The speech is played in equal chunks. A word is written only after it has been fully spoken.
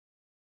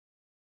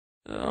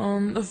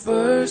On the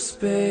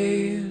first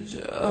page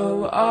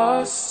of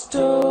our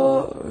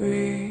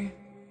story,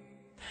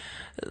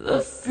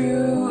 the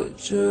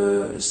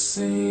future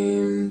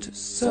seemed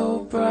so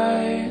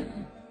bright.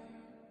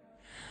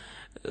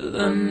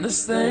 Then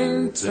this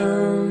thing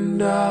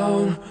turned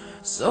out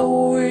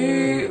so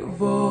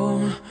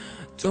evil.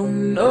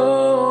 Don't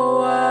know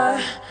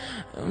why,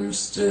 I'm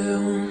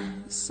still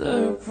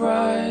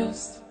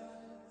surprised.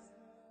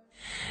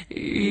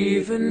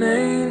 Even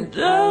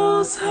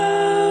angels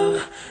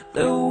have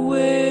their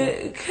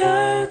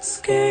wicked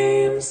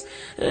schemes,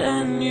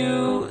 and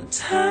you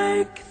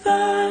take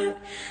that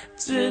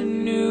to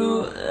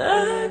new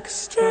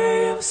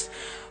extremes.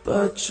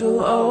 But you'll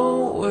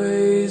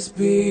always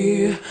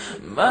be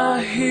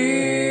my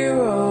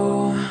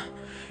hero,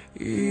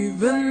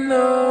 even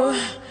though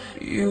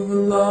you've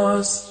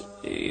lost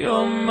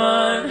your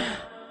mind.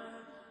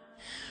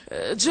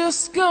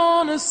 Just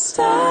gonna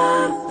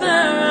stand there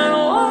and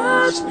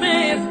watch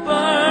me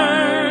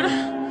burn,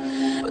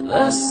 but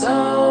that's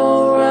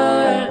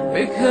alright,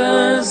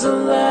 because I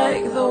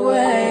like the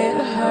way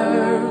it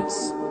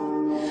hurts.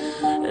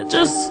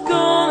 Just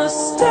gonna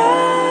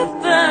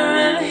stand there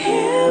and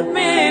hear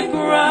me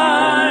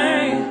cry.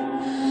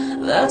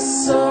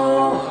 That's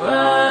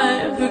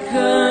alright,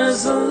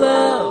 because I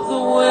love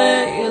the way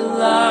you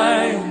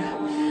lie.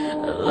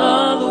 I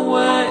love the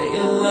way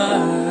you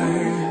lie.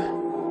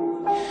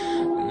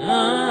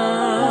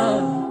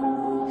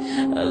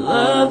 I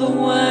love the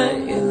way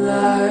you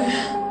lie.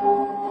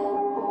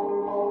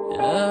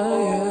 Yeah,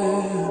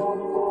 yeah.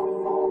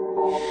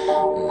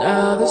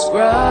 Now there's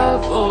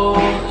gravel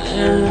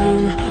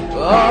in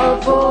our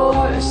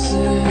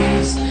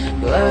voices,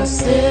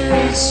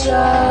 glasses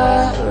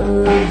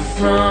shattered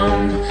from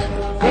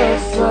the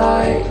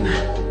fight.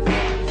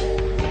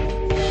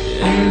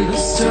 In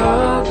this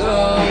tug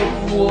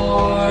of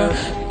war,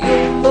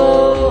 you'll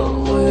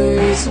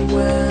always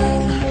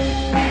win,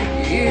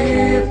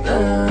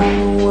 even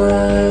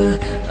when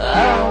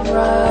I'm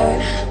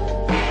right.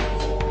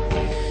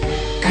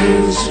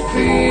 'Cause you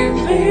feed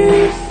me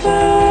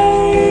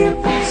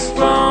fables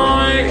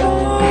from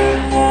your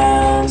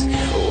hand,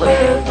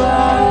 with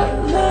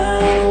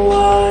violent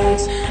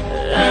words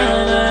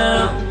and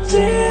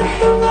empty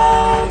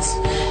threats.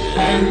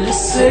 And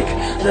you're sick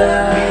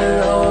that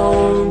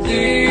all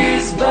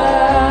these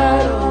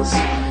battles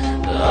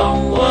are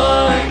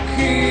what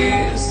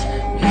keeps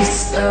me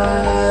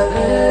satisfied.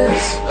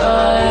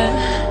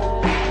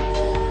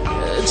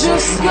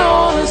 Just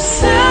gonna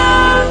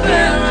stand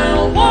there and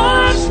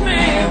watch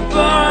me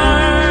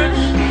burn,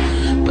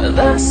 but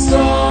that's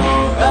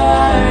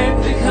alright,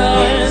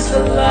 because I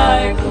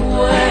like the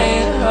way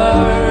it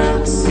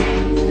hurts.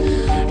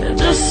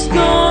 Just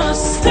gonna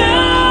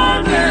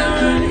stand there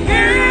and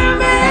hear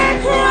me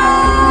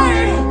cry.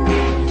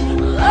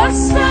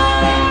 That's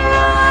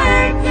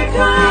alright,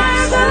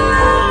 because I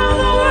love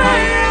the way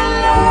you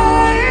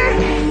lie.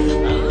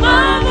 I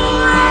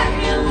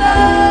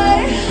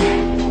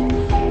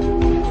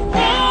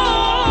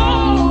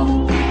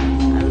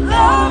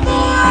love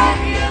the way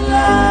you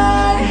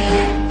lie.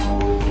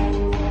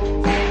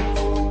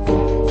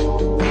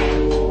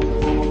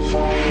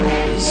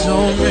 So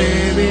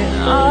maybe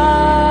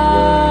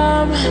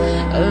I'm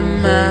a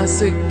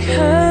masochist.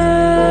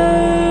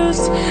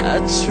 I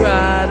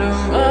try to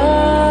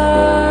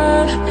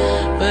run,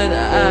 but I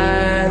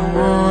don't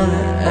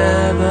wanna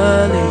ever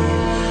leave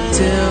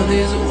till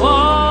these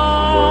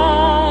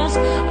walls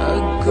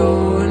are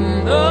going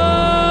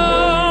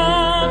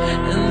up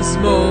in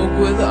smoke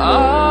with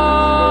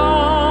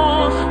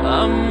all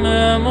our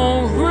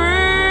memories.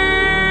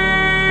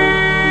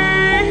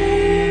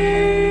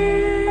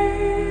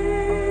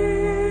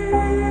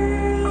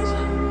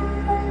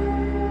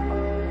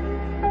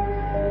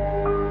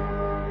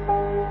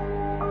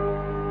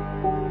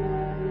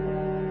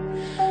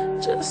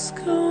 Just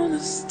gonna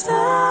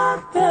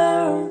stand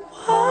there and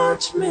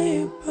watch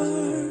me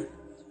burn,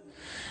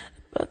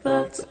 but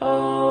that's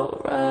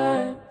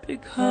alright,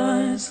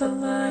 because I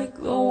like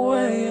the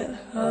way it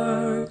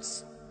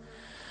hurts.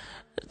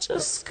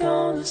 Just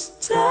gonna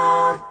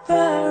stand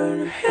there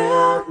and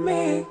hear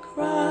me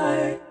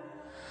cry,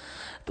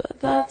 but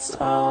that's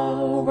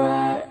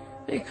alright,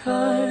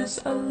 because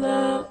I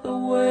love the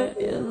way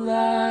you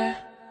lie.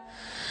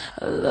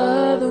 I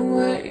love the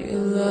way you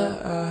lie.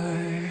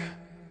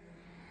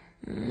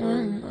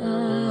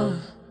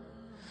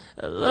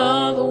 I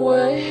love the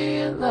way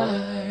you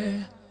lie.